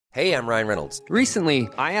Hey, I'm Ryan Reynolds. Recently,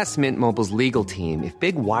 I asked Mint Mobile's legal team if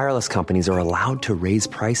big wireless companies are allowed to raise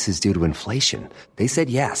prices due to inflation. They said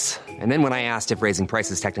yes. And then when I asked if raising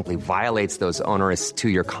prices technically violates those onerous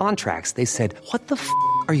two-year contracts, they said, "What the f***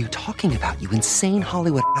 are you talking about, you insane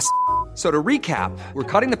Hollywood ass?" So to recap, we're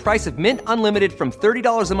cutting the price of Mint Unlimited from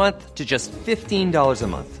 $30 a month to just $15 a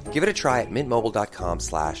month. Give it a try at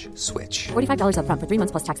mintmobile.com/switch. $45 up front for 3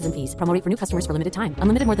 months plus taxes and fees. Promo rate for new customers for limited time.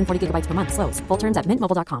 Unlimited more than 40 gigabytes per month. Slows full terms at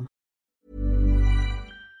mintmobile.com.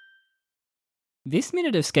 This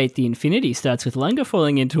minute of Skate the Infinity starts with Lunga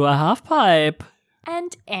falling into a half pipe.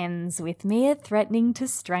 And ends with Mia threatening to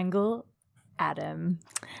strangle Adam.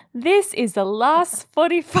 This is the last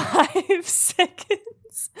 45 seconds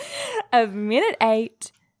of minute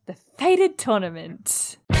 8, the fated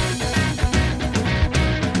tournament.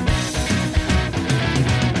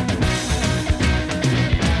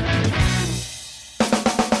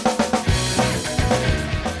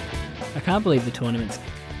 I can't believe the tournament's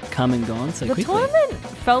come and gone so quickly. The tournament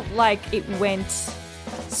felt like it went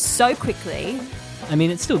so quickly. I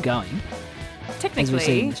mean, it's still going, Technically. as we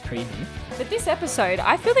see in this preview. But this episode,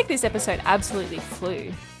 I feel like this episode absolutely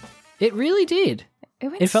flew. It really did.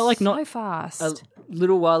 It felt like so not fast. A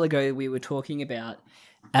little while ago we were talking about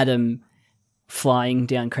Adam flying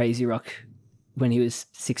down Crazy Rock when he was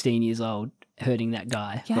 16 years old, hurting that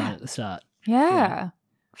guy right at the start. Yeah.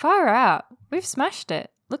 Far out. We've smashed it.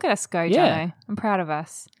 Look at us go, Yeah. Jono. I'm proud of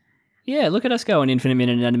us. Yeah, look at us go on Infinite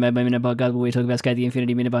Minute and Minute by Minute podcast where we talk about Skate the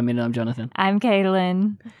Infinity minute by minute. I'm Jonathan. I'm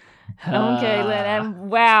Caitlin. I'm Caitlin. And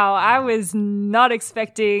wow, I was not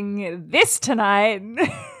expecting this tonight.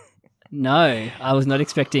 No, I was not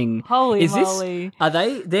expecting. Holy Is moly. This, are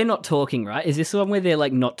they? They're not talking, right? Is this the one where they're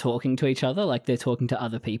like not talking to each other, like they're talking to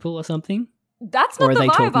other people or something? That's Or not are the they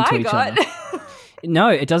vibe talking to I each got. other? No,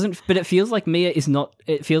 it doesn't. But it feels like Mia is not.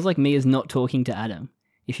 It feels like Mia's not talking to Adam,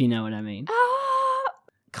 if you know what I mean.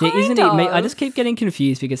 Kind There isn't. of. I just keep getting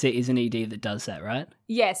confused because there is an ED that does that, right?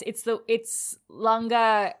 Yes, it's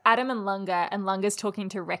Lunga, Adam and Lunga's talking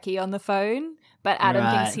to Reki on the phone, but Adam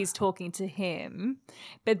Right. thinks he's talking to him.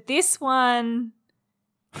 But this one,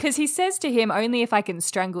 because he says to him, "Only if I can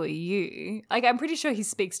strangle you." Like, I'm pretty sure he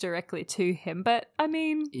speaks directly to him, but I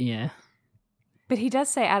mean, Yeah. but he does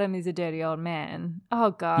say Adam is a dirty old man.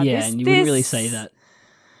 Oh God, Yeah, and you wouldn't really say that.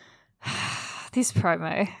 This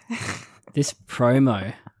promo. This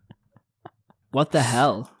promo. What the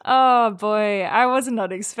hell? Oh boy, I was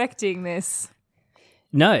not expecting this.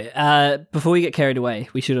 No, before we get carried away,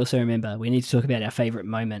 we should also remember we need to talk about our favourite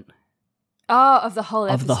moment Oh, of the whole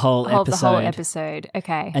Of the whole Of the whole episode. episode.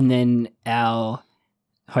 Okay. and then our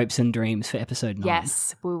hopes and dreams for episode 9.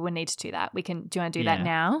 Yes, we will need to do that. Do you want to do that Yeah.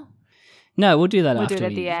 now? No, we'll do that We'll after do it at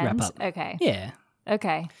we the wrap end. up. Okay. Yeah.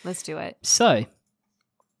 Okay, let's do it. So,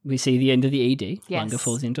 we see the end of the ED. Yes. Lunga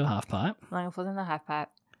falls into a half pipe. Lunga falls in the half pipe.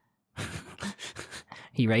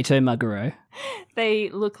 Hireto Maguro. They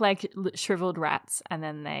look like shriveled rats, and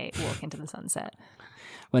then they walk into the sunset.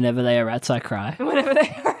 Whenever they are rats, I cry. Whenever they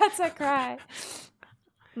are rats, I cry.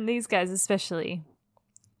 And these guys especially.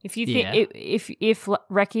 If you think Yeah. if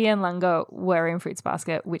Reki and Lunga were in Fruits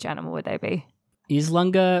Basket, which animal would they be? Is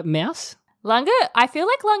Lunga mouse? Lunga, I feel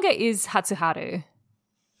like Lunga is Hatsuharu.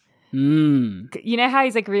 Mm. You know how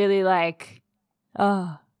he's like really like,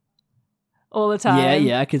 oh, all the time. Yeah,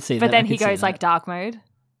 yeah, I could see that. But then I he could see goes like that. dark mode.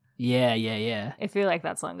 Yeah, yeah, yeah. I feel like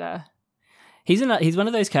that's Lunga. He's one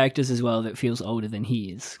of those characters as well that feels older than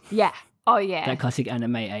he is. Yeah. Oh yeah. That classic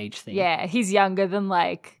anime age thing. Yeah, he's younger than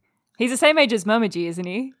he's the same age as Momoji, isn't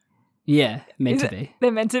he? Yeah, meant Is to it- be.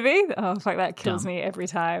 They're meant to be? Oh, fuck, that kills Dumb. me every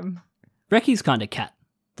time. Reki's kind of cat,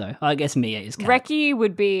 though. I guess Mia is cat. Reki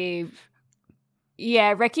would be...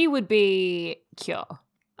 Yeah, Reki would be Kyo.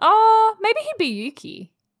 Oh, maybe he'd be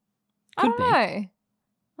Yuki. I Could don't be. know.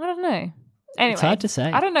 I don't know. Anyway. It's hard to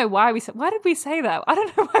say. I don't know why why did we say that? I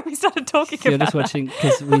don't know why we started talking You're about just watching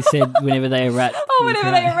because we said whenever they are rat. Oh, we whenever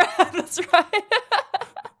cry. they are rat, that's right.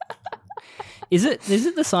 Is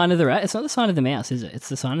it the sign of the rat? It's not the sign of the mouse, is it? It's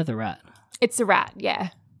the sign of the rat. It's a rat, yeah.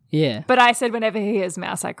 Yeah, But I said whenever he hears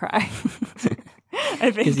mouse, I cry.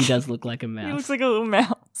 I think because he does look like a He mouse. looks like a little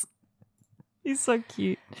mouse. He's so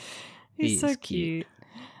cute. He He's so is cute. cute.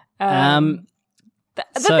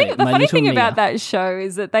 So, the my funny little thing about Mia. that show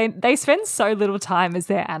is that they spend so little time as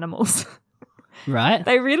their animals. Right?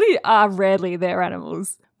 They really are rarely their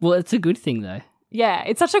animals. Well, it's a good thing though. Yeah,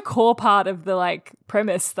 it's such a core part of the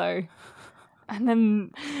premise though. And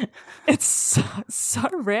then it's so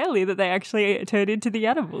rarely that they actually turn into the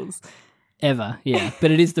animals. Ever, yeah. But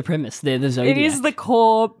it is the premise. They're the Zodiac. It is the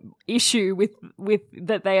core issue with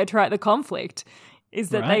that they are trying the conflict is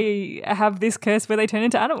that Right. they have this curse where they turn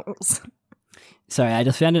into animals. Sorry, I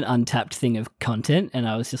just found an untapped thing of content and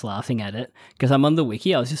I was just laughing at it because I'm on the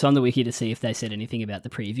wiki. I was just on the wiki to see if they said anything about the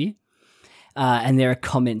preview. And there are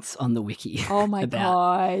comments on the wiki. Oh my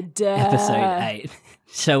about God. episode 8.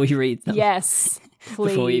 Shall we read them? Yes, please.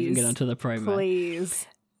 Before we even get onto the promo. Please.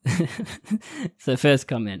 So first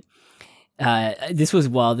comment. This was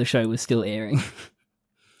while the show was still airing.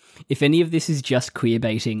 If any of this is just queer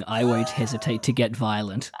baiting, I won't hesitate to get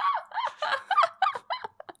violent.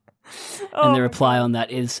 And the reply on that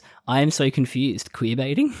is, I am so confused. Queer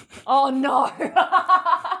baiting? Oh no.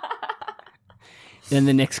 Then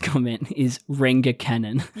the next comment is Renga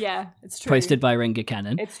Cannon. Yeah, it's true. Posted by Renga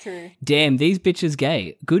Cannon. It's true. Damn, these bitches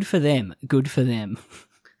gay. Good for them. Good for them.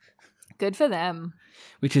 Good for them.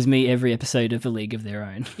 Which is me every episode of A League of Their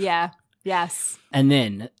Own. Yeah. Yes. And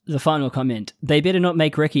then the final comment, they better not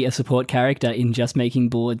make Reki a support character in just making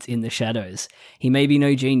boards in the shadows. He may be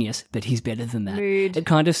no genius, but he's better than that. Mood. It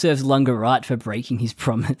kind of serves Lunga right for breaking his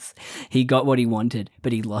promise. He got what he wanted,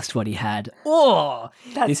 but he lost what he had. Oh,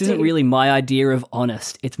 this isn't deep. really my idea of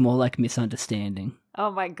honest. It's more like misunderstanding.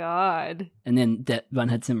 Oh my God. And then that one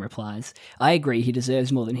had some replies. I agree, he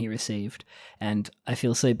deserves more than he received. And I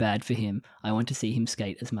feel so bad for him. I want to see him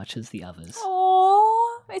skate as much as the others.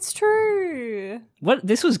 Oh, it's true. What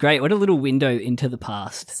This was great. What a little window into the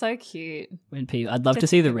past. So cute. When people, I'd love to To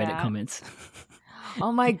see the think Reddit about. comments.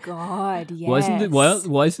 Oh my God, yes.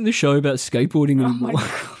 Why isn't the show about skateboarding Oh anymore? my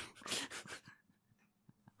God.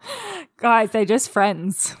 Guys, they're just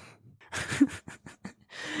friends.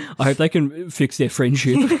 I hope they can fix their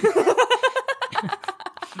friendship.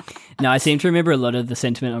 No, I seem to remember a lot of the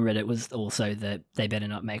sentiment on Reddit was also that they better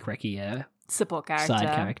not make Reki a Support character.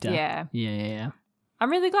 side character. Yeah. Yeah. I'm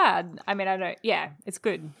really glad. I mean, I don't, yeah, it's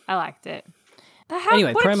good. I liked it.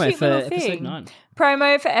 Anyway, what a promo cute for little episode thing. 9.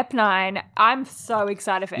 Promo for Ep 9. I'm so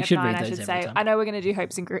excited for You Ep should 9, read I those should every say. time. I know we're going to do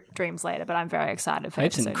Hopes and Dreams later, but I'm very excited for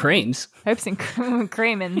Hopes episode and 9. creams. Hopes and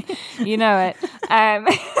cream, and you know it.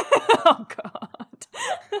 Oh, God.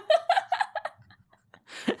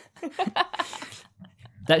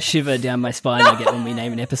 That shiver down my spine I get when we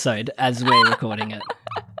name an episode as we're recording it.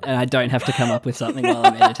 And I don't have to come up with something while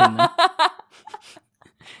I'm editing them.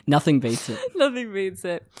 Nothing beats it. Nothing beats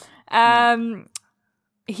it. Hey,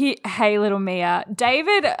 little Mia.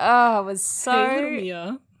 David was so Hey, little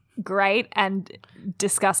Mia. great and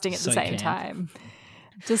disgusting at the So same camp. time.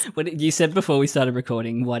 Just What you said before we started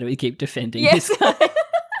recording, why do we keep defending yes. this guy?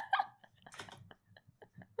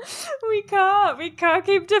 We can't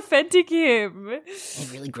keep defending him. It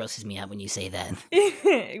really grosses me out when you say that.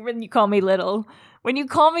 When you call me little. When you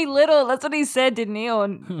call me little, that's what he said, didn't he? Or,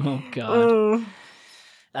 Oh, God. oh.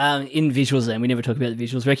 In visuals then, we never talk about the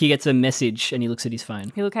visuals. Reki gets a message and he looks at his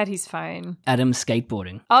phone. He looked at his phone. Adam's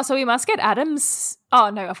skateboarding. Oh, so we must get Adam's... Oh,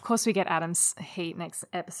 no, of course we get Adam's heat next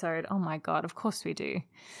episode. Oh, my God, of course we do.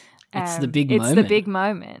 It's the big It's the moment. big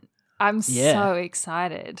moment. I'm Yeah. so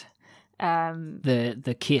excited.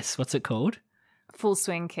 The kiss, what's it called? Full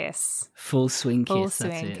swing kiss. Full swing kiss. Full that's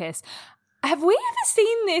swing it. kiss. Have we ever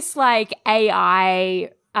seen this like AI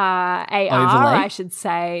AR, Overlay? I should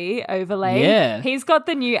say, overlay? Yeah. He's got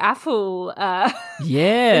the new Apple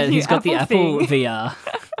Yeah, The he's got the Apple Apple thing. VR.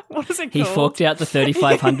 what is it He called? forked out the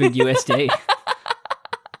 3,500 USD.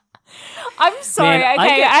 I'm sorry. Man, I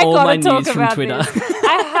okay, get I all gotta my talk news from about Twitter. this.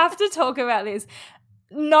 I have to talk about this.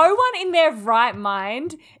 No one in their right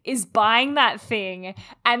mind is buying that thing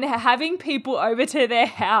and having people over to their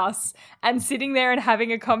house and sitting there and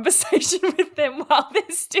having a conversation with them while they're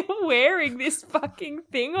still wearing this fucking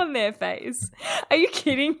thing on their face. Are you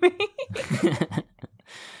kidding me?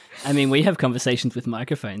 I mean, we have conversations with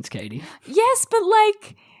microphones, Katie. Yes, but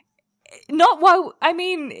like, not while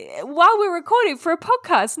we're recording for a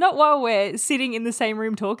podcast, not while we're sitting in the same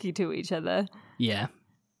room talking to each other. Yeah.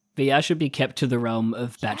 VR should be kept to the realm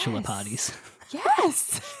of bachelor Yes. parties.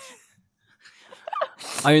 Yes.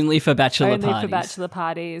 Only for bachelor Only parties. for bachelor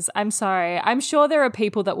parties. I'm sorry. I'm sure there are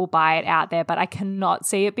people that will buy it out there, but I cannot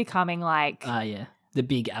see it becoming like Yeah. The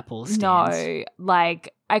big Apple stands. no,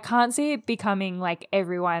 like I can't see it becoming like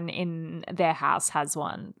everyone in their house has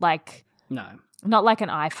one. Like No. not like an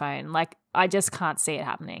iPhone. Like I just can't see it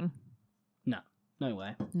happening. No. No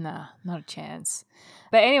way. Nah, not a chance.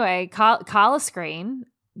 But anyway, Carla screen.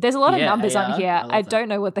 There's a lot of Yeah, numbers AR. on here. I love I that. don't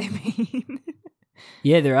know what they mean.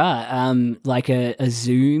 Yeah, there are. Like a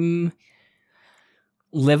Zoom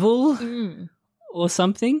level or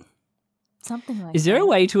something. Something like Is there that. a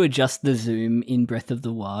way to adjust the zoom in Breath of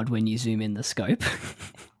the Wild when you zoom in the scope?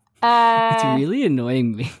 It's really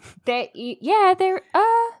annoying me. there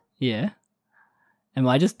Yeah. Am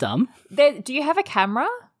I just dumb? do you have a camera?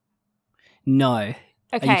 No.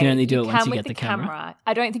 Okay, You can only do it once can you with get the camera.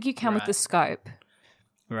 I don't think you can with Right. the scope.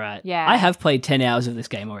 Right. Yeah. I have played 10 hours of this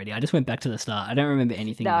game already. I just went back to the start. I don't remember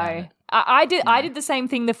anything about No, it. I did the same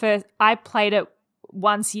thing. I played it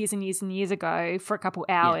once years and years and years ago for a couple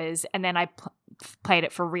hours, and then I played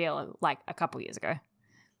it for real like a couple years ago.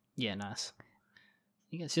 Yeah, nice.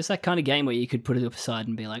 Yeah, it's just that kind of game where you could put it aside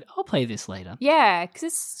and be like, I'll play this later. Yeah, because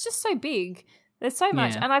it's just so big. There's so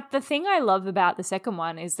much, Yeah. and the thing I love about the second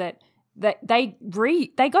one is that they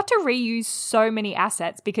got to reuse so many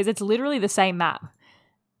assets because it's literally the same map,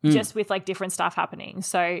 just with like different stuff happening.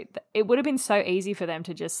 So it would have been so easy for them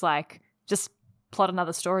to just plot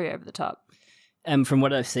another story over the top. And from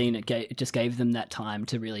what I've seen, it just gave them that time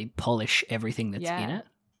to really polish everything that's in it.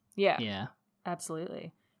 Yeah, Yeah,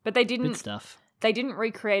 absolutely. But they good didn't. stuff. They didn't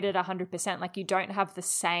recreate it 100%. Like, you don't have the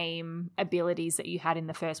same abilities that you had in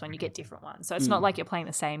the first one. You get different ones. So it's not like you're playing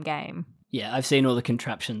the same game. Yeah, I've seen all the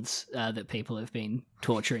contraptions that people have been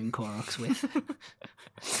torturing Koroks with.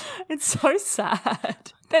 It's so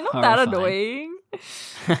sad. They're not that annoying.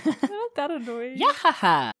 They're not that annoying.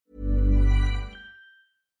 Yahaha!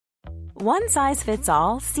 One size fits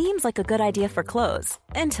all seems like a good idea for clothes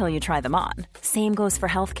until you try them on. Same goes for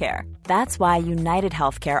healthcare. That's why United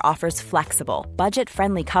Healthcare offers flexible,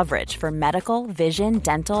 budget-friendly coverage for medical, vision,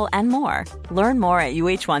 dental, and more. Learn more at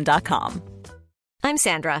uh1.com. I'm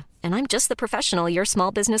Sandra, and I'm just the professional your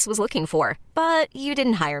small business was looking for. But you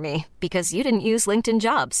didn't hire me because you didn't use LinkedIn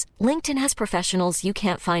Jobs. LinkedIn has professionals you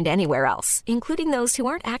can't find anywhere else, including those who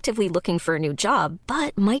aren't actively looking for a new job,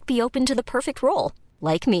 but might be open to the perfect role,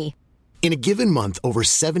 like me. In a given month, over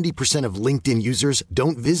 70% of LinkedIn users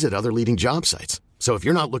don't visit other leading job sites. So if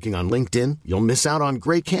you're not looking on LinkedIn, you'll miss out on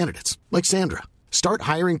great candidates like Sandra. Start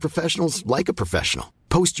hiring professionals like a professional.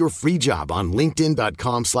 Post your free job on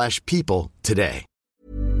linkedin.com/people today.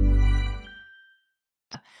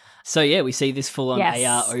 So yeah, we see this full-on Yes.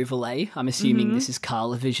 AR overlay. I'm assuming this is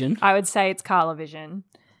ColourVision. I would say it's ColourVision.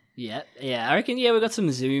 Yeah. I reckon, we've got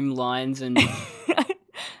some zoom lines and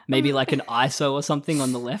maybe like an ISO or something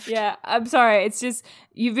on the left. Yeah, I'm sorry. It's just,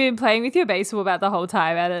 you've been playing with your baseball bat the whole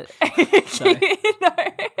time at it. Sorry.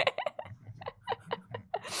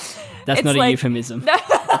 That's It's not a like- euphemism.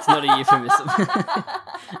 That's not a euphemism.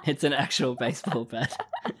 It's an actual baseball bat.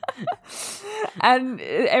 And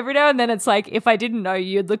every now and then it's like, if I didn't know you,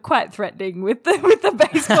 you'd look quite threatening with the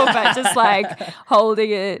baseball bat, just like holding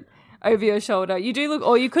it over your shoulder. You do look,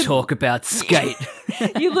 or you could Talk about skate.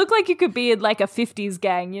 you look like you could be in like a 50s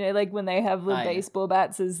gang, you know, like when they have little Oh, yeah. baseball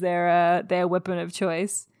bats as their weapon of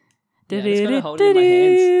choice. Yeah, I just gotta hold it in my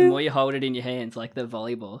hands. The more you hold it in your hands, like the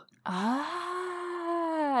volleyball.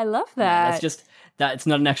 I love Yeah, that. that's just that. It's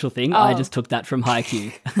not an actual thing. I Oh. just took that from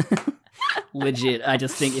Haikyuu. Legit. I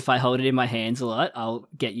just think if I hold it in my hands a lot, I'll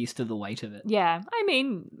get used to the weight of it. Yeah, I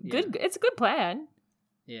mean, good. It's a good plan.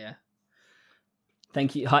 Yeah.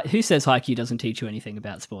 Thank you. Who says Haikyuu doesn't teach you anything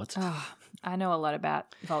about sports? Oh, I know a lot about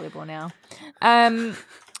volleyball now.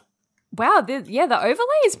 Wow, the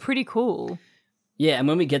overlay is pretty cool. Yeah, and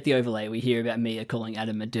when we get the overlay, we hear about Mia calling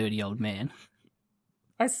Adam a dirty old man.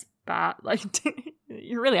 I spat. Like,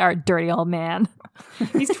 you really are a dirty old man.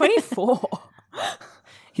 He's 24.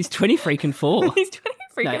 He's 20 freaking 4. He's 20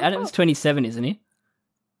 freaking No, Adam's 4. 27, isn't he?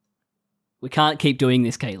 We can't keep doing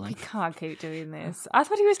this, Caitlin. Can't keep doing this. I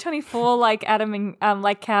thought he was 24, like Adam and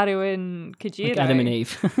like Kaoru and Kajiro. Like Adam and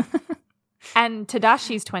Eve. And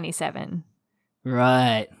Tadashi's 27.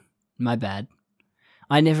 Right. My bad.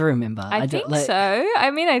 I never remember. I think so.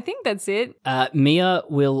 I mean, I think that's it. Mia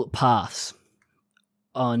will pass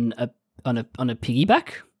on a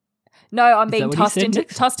piggyback. No, I'm Is that being what he said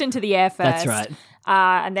next? tossed into the air first. That's right.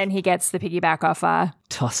 And then he gets the piggyback off her.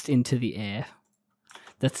 Tossed into the air.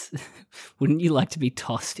 That's. Wouldn't you like to be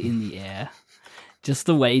tossed in the air? Just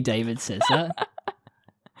the way David says that.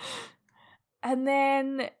 And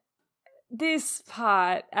then this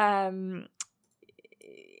part,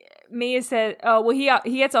 Mia said, "Oh well,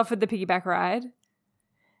 he gets offered the piggyback ride,"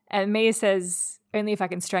 and Mia says, "Only if I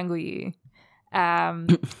can strangle you."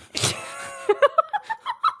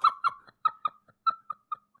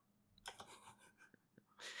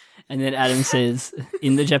 And then Adam says,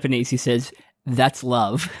 in the Japanese, he says, "That's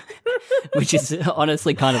love," which is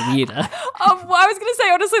honestly kind of weirder. Well, I was going to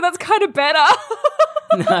say, honestly, that's kind of better.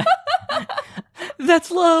 No. That's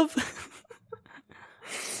love.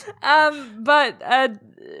 But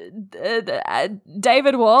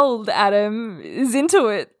David Wald, Adam, is into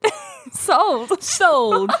it. Sold. That's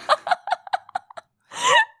so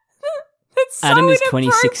Adam is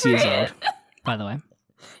 26 years inappropriate. old, by the way.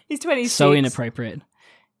 He's 26. So inappropriate.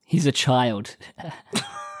 He's a child.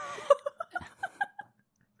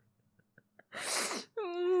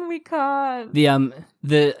 we can't.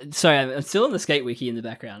 Sorry, I'm still on the skate wiki in the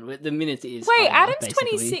background. The minute is Wait, over, Adam's basically.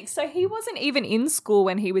 26, so he wasn't even in school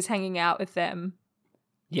when he was hanging out with them.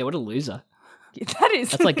 Yeah, what a loser.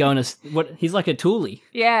 That's like going to he's like a toolie.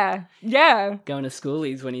 Yeah. Going to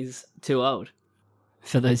schoolies when he's too old.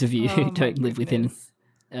 For those of you who don't live within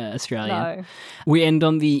Australia. No. We end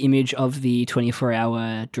on the image of the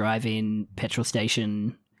 24-hour drive-in petrol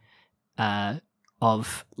station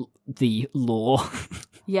of the law.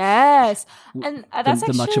 Yes. And that's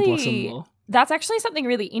the Matcha Blossom actually law. that's actually something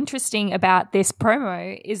really interesting about this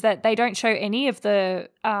promo is that they don't show any of the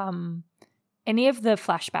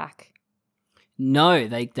flashback. No,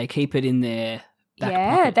 they keep it in their back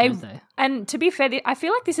pocket, don't they? And to be fair, I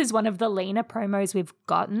feel like this is one of the leaner promos we've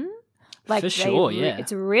gotten. Like For sure, yeah.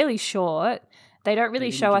 It's really short. They don't really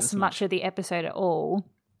didn't show give us us much of the episode at all.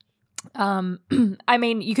 I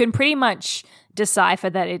mean, you can pretty much decipher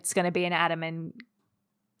that it's going to be an Adam and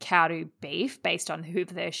Cowdo beef based on who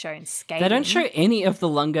they're shown skating. They don't show any of the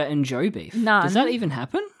Lunga and Joe beef. None. Does that even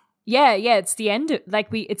happen? Yeah, it's the end.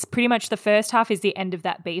 It's pretty much the first half is the end of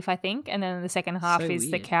that beef, I think, and then the second half So is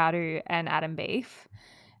the weird. Cowdo and Adam beef.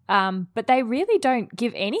 But they really don't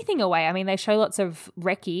give anything away. I mean, they show lots of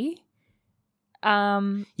recce.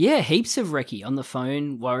 Yeah, heaps of recce on the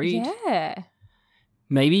phone, worried. Yeah.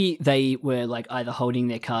 Maybe they were like either holding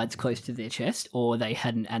their cards close to their chest or they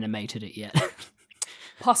hadn't animated it yet.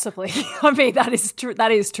 Possibly. I mean, that is true.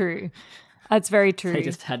 That is true. That's very true. They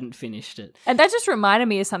just hadn't finished it. And that just reminded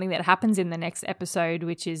me of something that happens in the next episode,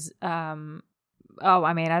 which is, I mean,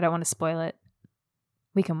 I don't want to spoil it.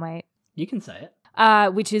 We can wait. You can say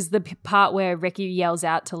it. Which is the part where Recce yells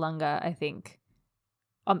out to Lunga, I think,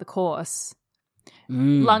 on the course.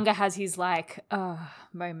 Lunga has his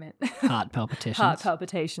moment. Heart palpitations. Heart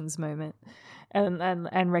palpitations moment. And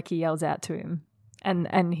Recce yells out to him. And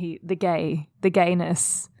the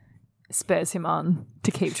gayness spurs him on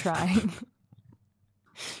to keep trying.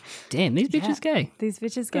 Damn, these bitches gay. These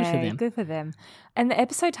bitches Good gay. for them. Good for them. And the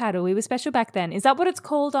episode title, We Were Special Back Then. Is that what it's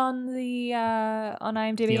called on the on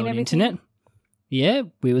IMDb The and old everything? internet. Yeah,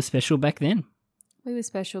 we were special back then. We were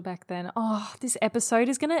special back then. Oh, this episode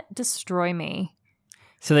is going to destroy me.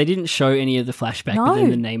 So they didn't show any of the flashback, but No.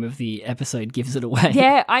 then the name of the episode gives it away.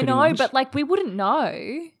 Yeah, I pretty know, much. but we wouldn't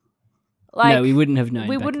know. No, we wouldn't have known.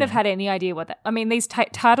 We back wouldn't have then. had any idea what that. I mean, these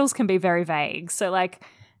titles can be very vague. So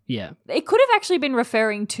Yeah. it could have actually been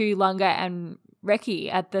referring to Lunga and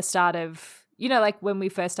Recce at the start of, when we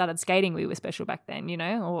first started skating, we were special back then,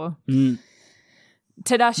 or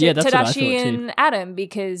Tadashi, Yeah, that's what I thought too. and Adam,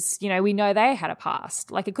 because, we know they had a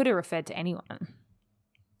past. It could have referred to anyone.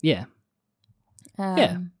 Yeah.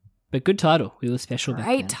 Yeah. But good title. We were special back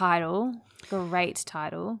then. Great title.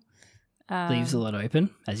 Leaves a lot open,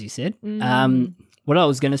 as you said. What I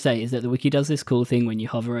was going to say is that the wiki does this cool thing when you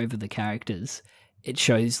hover over the characters. It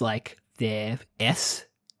shows their S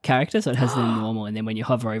character, so it has them normal, and then when you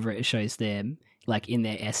hover over it, it shows them in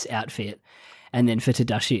their S outfit. And then for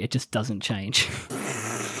Tadashi, it just doesn't change.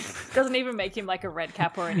 Doesn't even make him a red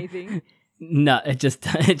cap or anything. No, it just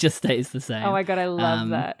stays the same. Oh my God, I love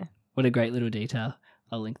that. What a great little detail.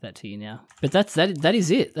 I'll link that to you now. But that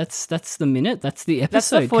is it. That's the minute. That's the episode. That's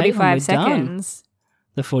the 45 Caitlin, we're seconds. Done.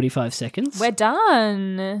 The 45 seconds. We're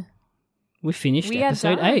done. We finished We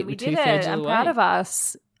episode are done. 8. We We're did 2/3 it. of I'm the proud way. of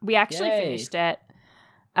us. We actually Yay. finished it.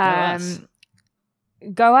 Go us.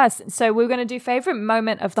 Go us. So we're going to do favorite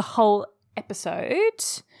moment of the whole episode.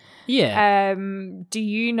 Yeah. Do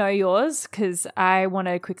you know yours? Because I want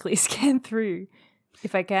to quickly scan through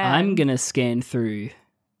if I can. I'm going to scan through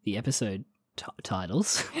the episode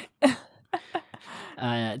titles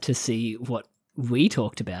to see what we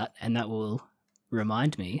talked about, and that will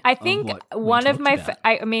remind me. I think of what one we of my, talked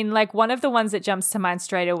about. I mean, one of the ones that jumps to mind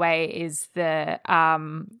straight away is the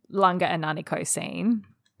Lunga and Naniko scene.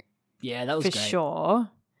 Yeah, that was For great. sure.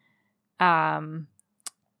 That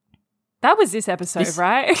was this episode,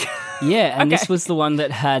 right? Yeah, and this Okay. was the one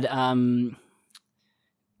that had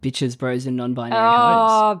bitches, bros, and non-binary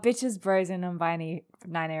hoes. Oh, bitches, bros, and non-binary.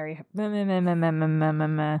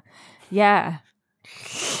 Yeah.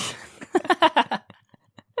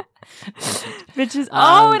 Bitches.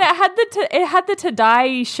 And it had the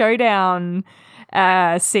Tadai showdown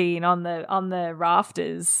scene on the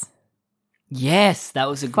rafters. Yes, that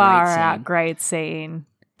was a Far great scene. out great scene.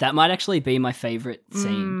 That might actually be my favorite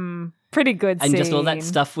scene. Pretty good And scene. just all that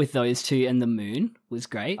stuff with those two and the moon was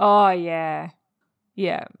great. Oh yeah.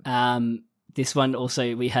 Yeah. This one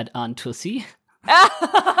also, we had Aunt Tussie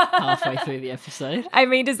halfway through the episode. I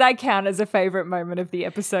mean, does that count as a favorite moment of the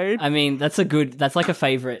episode? I mean, that's like a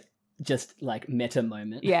favorite, just meta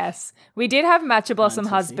moment. Yes. We did have Matcha Blossom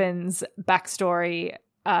Aunt Tussie. Husband's backstory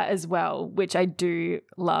as well, which I do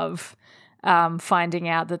love. Finding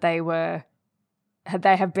out that they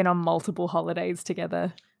have been on multiple holidays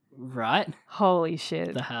together. Right? Holy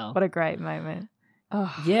shit. The hell. What a great moment.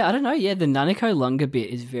 Oh. Yeah, I don't know. Yeah, the Nanako Lunga bit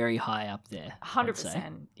is very high up there.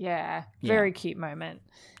 100%. Yeah. Very cute moment.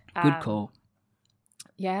 Good call.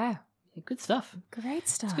 Yeah. Good stuff. Great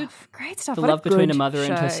stuff. It's good. Great stuff. The What love between good a mother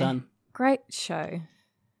and her show. son. Great show.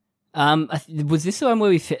 Was this the one where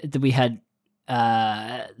we had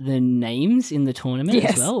the names in the tournament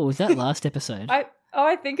Yes. as well, or was that last episode?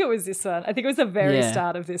 I think it was this one. I think it was the very Yeah.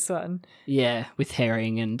 start of this one. Yeah, with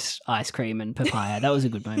herring and ice cream and papaya. That was a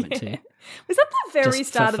good moment too. Was that the very Just for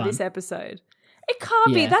start of fun. this episode? It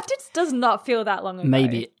can't be. Yeah. That does not feel that long ago.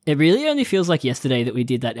 Maybe. It really only feels like yesterday that we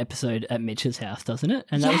did that episode at Mitch's house, doesn't it?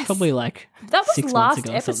 And that was Yes. probably like That was 6 months last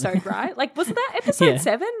ago or something. episode, right? Like, wasn't that episode Yeah.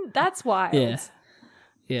 7? That's wild. Yeah.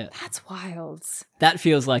 Yeah. That's wild. That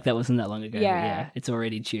feels like that wasn't that long ago. but Yeah. Yeah. It's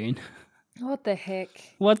already June. What the heck?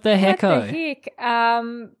 What the hecko? What the heck?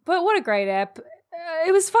 But what a great app.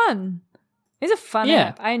 It was fun. It was a fun Yeah.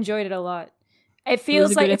 app. I enjoyed it a lot. It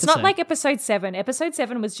feels a like good it's not episode. like episode 7. Episode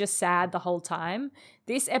 7 was just sad the whole time.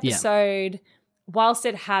 This episode, whilst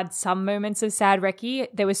it had some moments of sad Reki,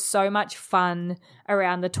 there was so much fun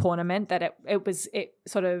around the tournament that it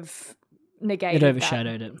sort of negated It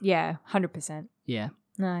overshadowed that. it. Yeah, 100%. Yeah.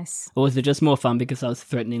 Nice. Or was it just more fun because I was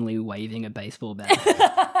threateningly waving a baseball bat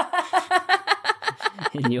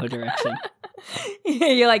in your direction? Yeah,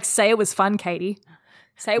 you're like, say it was fun, Katie.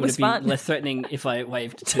 Say it Would was it be fun. less threatening if I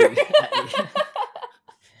waved two at you?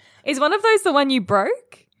 Is one of those the one you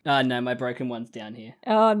broke? No, my broken one's down here.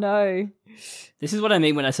 Oh, no. This is what I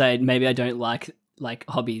mean when I say maybe I don't like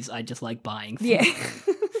hobbies. I just like buying things.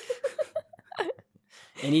 Yeah,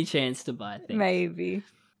 Any chance to buy things. maybe.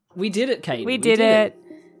 We did it, Katie. We did it.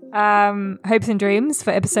 Hopes and Dreams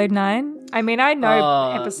for episode 9. I mean, I know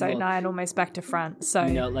Oh, episode look. 9 almost back to front, so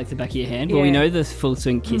You know, like the back of your hand. Well, we Yeah. know the full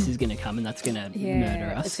swing kiss is going to come, and that's going to yeah,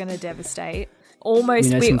 murder us. it's going to devastate. Almost,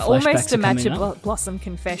 We know some almost flashbacks a are match coming of Blossom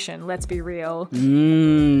confession. Let's be real.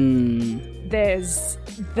 There's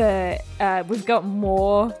we've got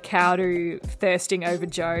more Kaoru thirsting over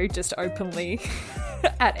Joe just openly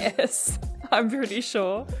at S. I'm pretty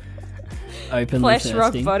sure. Openly Flesh rock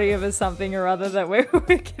thirsting. body of a something or other that we're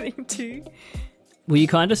getting to. Well, you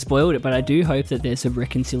kind of spoiled it, but I do hope that there's a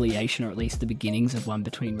reconciliation, or at least the beginnings of one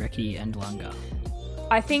between Reki and Lunga.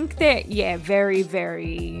 I think that, very,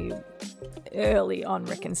 very early on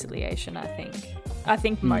reconciliation, I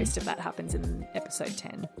think most of that happens in episode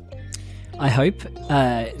 10. I hope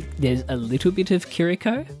there's a little bit of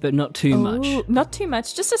Kiriko, but not too much. Ooh, not too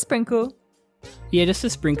much, just a sprinkle. Yeah, just a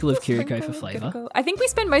sprinkle of Kiriko for flavour. Kiriko. I think we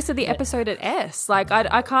spend most of the episode at S. Like,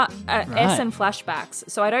 I can't, S Right. and flashbacks,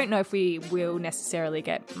 so I don't know if we will necessarily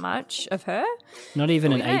get much of her. Not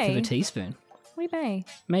even But an we eighth of may. a teaspoon. We may.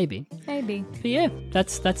 Maybe. Maybe. But yeah,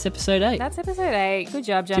 that's episode 8. That's episode 8. Good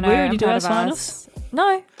job, Jano. Did we already I'm do proud our of sign-offs? us.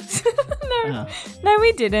 No. Oh. No,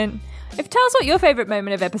 we didn't. Tell us what your favourite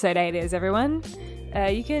moment of episode 8 is, everyone.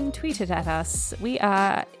 You can tweet it at us. We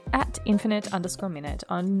are at infinite_minute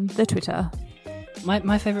on the Twitter.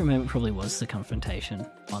 My favourite moment probably was the confrontation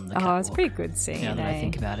on the catwalk. Oh, it's a pretty good scene. Now that I eh?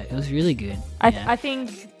 think about it. It was really good. I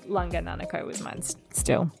think Lunga Nanako was mine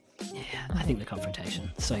still. Yeah, I think the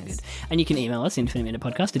confrontation. So good. And you can email us,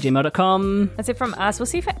 infiniteminutepodcast@gmail.com. That's it from us. We'll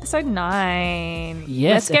see you for episode 9.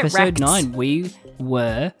 Yes, Let's get episode wrecked. 9. We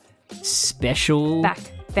were special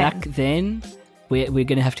Back then. We're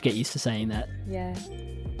going to have to get used to saying that. Yeah.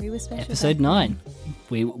 We were special. Episode back 9.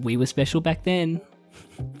 We were special back then.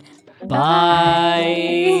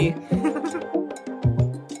 Bye.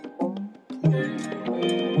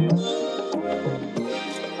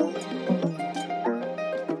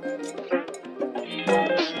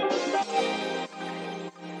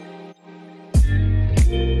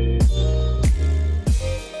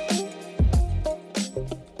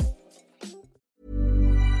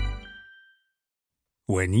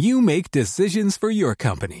 When you make decisions for your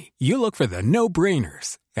company, you look for the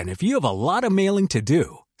no-brainers. And if you have a lot of mailing to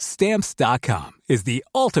do, Stamps.com is the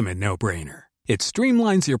ultimate no-brainer. It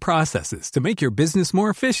streamlines your processes to make your business more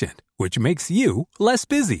efficient, which makes you less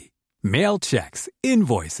busy. Mail checks,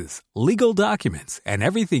 invoices, legal documents, and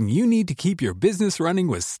everything you need to keep your business running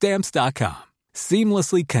with Stamps.com.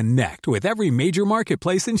 Seamlessly connect with every major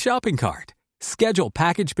marketplace and shopping cart. Schedule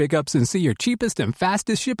package pickups and see your cheapest and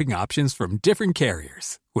fastest shipping options from different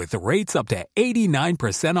carriers. With rates up to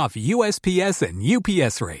 89% off USPS and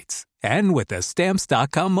UPS rates. And with the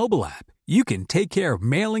Stamps.com mobile app, you can take care of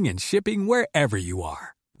mailing and shipping wherever you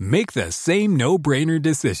are. Make the same no-brainer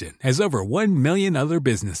decision as over 1 million other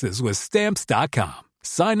businesses with Stamps.com.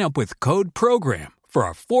 Sign up with code PROGRAM for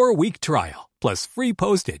a 4-week trial, plus free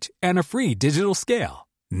postage and a free digital scale.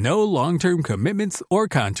 No long-term commitments or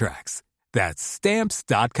contracts. That's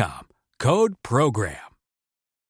Stamps.com. Code PROGRAM.